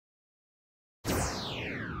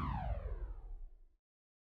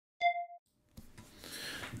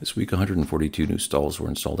This week, 142 new stalls were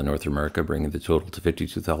installed in North America, bringing the total to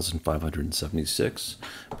 52,576.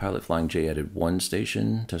 Pilot Flying J added 1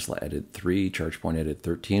 station, Tesla added 3, ChargePoint added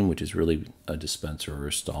 13, which is really a dispenser or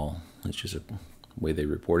a stall. It's just a way they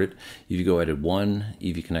report it. EVgo added 1,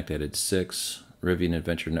 EV Connect added 6, Rivian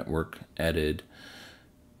Adventure Network added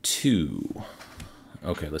 2.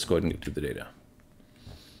 Okay, let's go ahead and get to the data.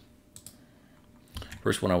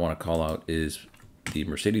 First one I want to call out is the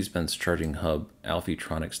Mercedes-Benz Charging Hub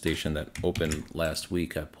Alphitronic station that opened last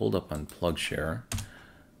week. I pulled up on PlugShare.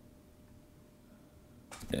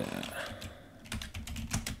 Yeah.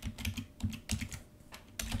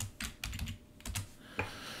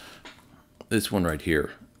 This one right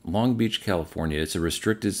here, Long Beach, California. It's a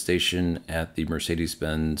restricted station at the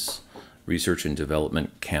Mercedes-Benz Research and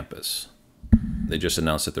Development Campus. They just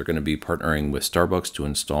announced that they're going to be partnering with Starbucks to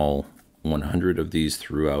install 100 of these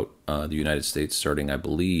throughout the United States, starting, I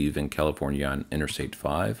believe, in California on Interstate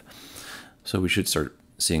 5. So we should start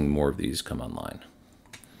seeing more of these come online.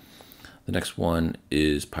 The next one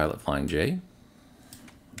is Pilot Flying J.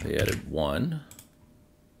 They added 1.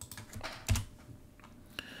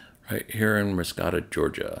 Right here in Rescata,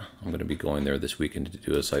 Georgia. I'm going to be going there this weekend to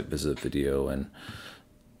do a site visit video, and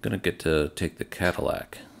going to get to take the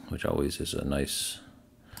Cadillac, which always is a nice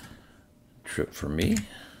trip for me.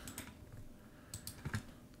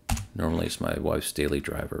 Normally it's my wife's daily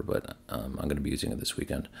driver, but I'm going to be using it this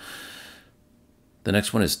weekend. The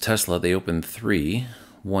next one is Tesla. They opened 3.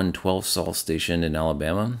 One 12-stall station in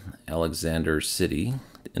Alabama, Alexander City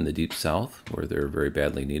in the Deep South, where they're very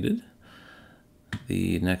badly needed.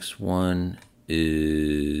 The next one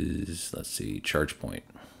is, let's see, ChargePoint.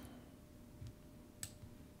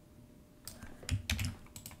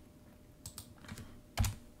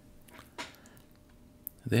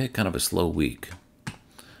 They had kind of a slow week.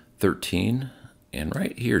 13, and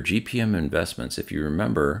right here, GPM Investments. If you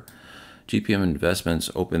remember, GPM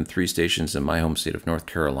Investments opened 3 stations in my home state of North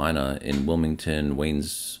Carolina in Wilmington,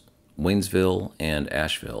 Waynesville, and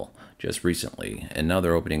Asheville just recently, and now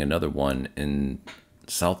they're opening another one in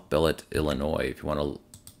South Bellet, Illinois. If you want to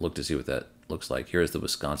look to see what that looks like, here's the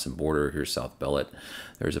Wisconsin border, here's South Bellet.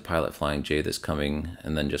 There's a Pilot Flying J that's coming,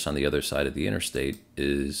 and then just on the other side of the interstate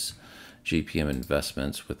is GPM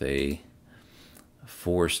Investments with a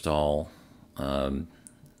 4-stall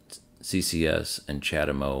CCS and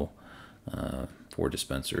CHAdeMO 4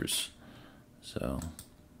 dispensers. So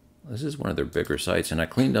this is one of their bigger sites, and I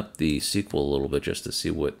cleaned up the sequel a little bit just to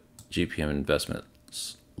see what GPM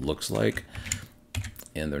Investments looks like,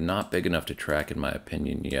 and they're not big enough to track in my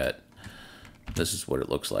opinion yet. This is what it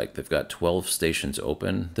looks like. They've got 12 stations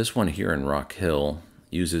open. This one here in Rock Hill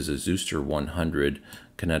uses a Zooster 100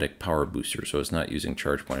 kinetic power booster, so it's not using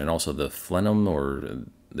ChargePoint. And also the Plenum, or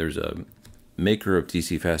there's a maker of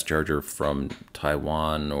DC fast charger from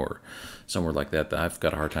Taiwan or somewhere like that I've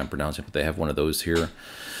got a hard time pronouncing, but they have one of those here.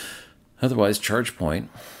 Otherwise, ChargePoint,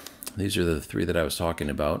 these are the 3 that I was talking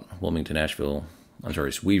about. Wilmington, Asheville, I'm sorry,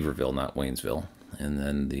 it's Weaverville, not Waynesville. And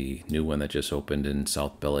then the new one that just opened in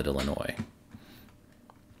South Bellet, Illinois.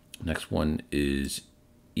 Next one is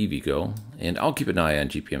EVgo, and I'll keep an eye on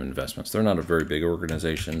GPM Investments. They're not a very big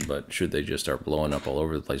organization, but should they just start blowing up all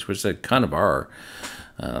over the place, which they kind of are,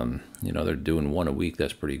 you know, they're doing 1 a week,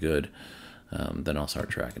 that's pretty good, then I'll start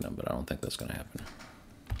tracking them, but I don't think that's going to happen.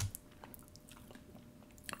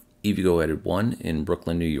 EVgo added 1 in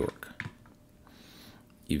Brooklyn, New York.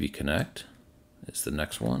 EV Connect is the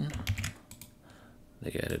next one.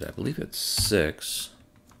 They added, I believe it's 6.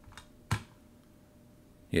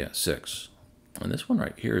 Yeah, 6. And this one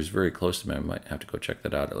right here is very close to me. I might have to go check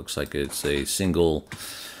that out. It looks like it's a single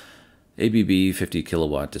ABB 50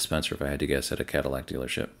 kilowatt dispenser, if I had to guess, at a Cadillac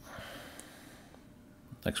dealership.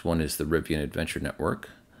 Next one is the Rivian Adventure Network.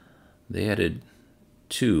 They added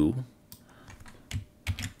 2,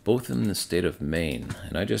 both in the state of Maine.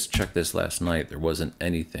 And I just checked this last night. There wasn't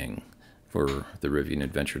anything for the Rivian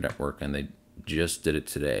Adventure Network, and they just did it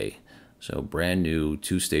today. So brand new,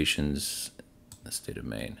 2 stations in the state of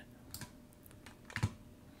Maine.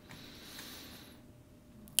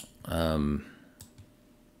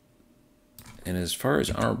 And as far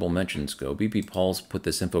as honorable mentions go, BP Paul's put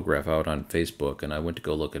this infograph out on Facebook, and I went to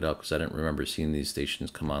go look it up because I didn't remember seeing these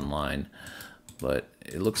stations come online. But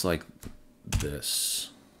it looks like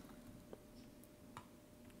this.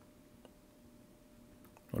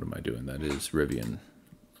 What am I doing? That is Rivian.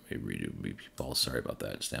 Let me redo BP Paul. Sorry about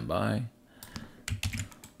that. Stand by.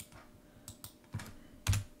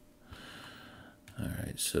 All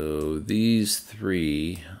right, so these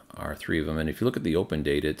 3 are 3 of them, and if you look at the open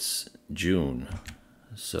date, it's June.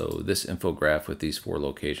 So this infograph with these 4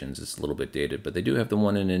 locations is a little bit dated, but they do have the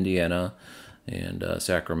one in Indiana, and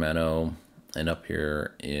Sacramento, and up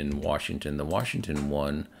here in Washington. The Washington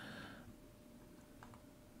one,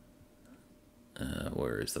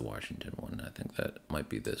 where is the Washington one? I think that might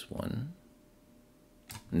be this one.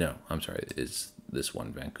 No, I'm sorry, it's this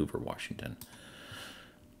one, Vancouver, Washington.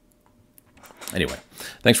 Anyway,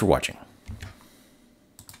 thanks for watching.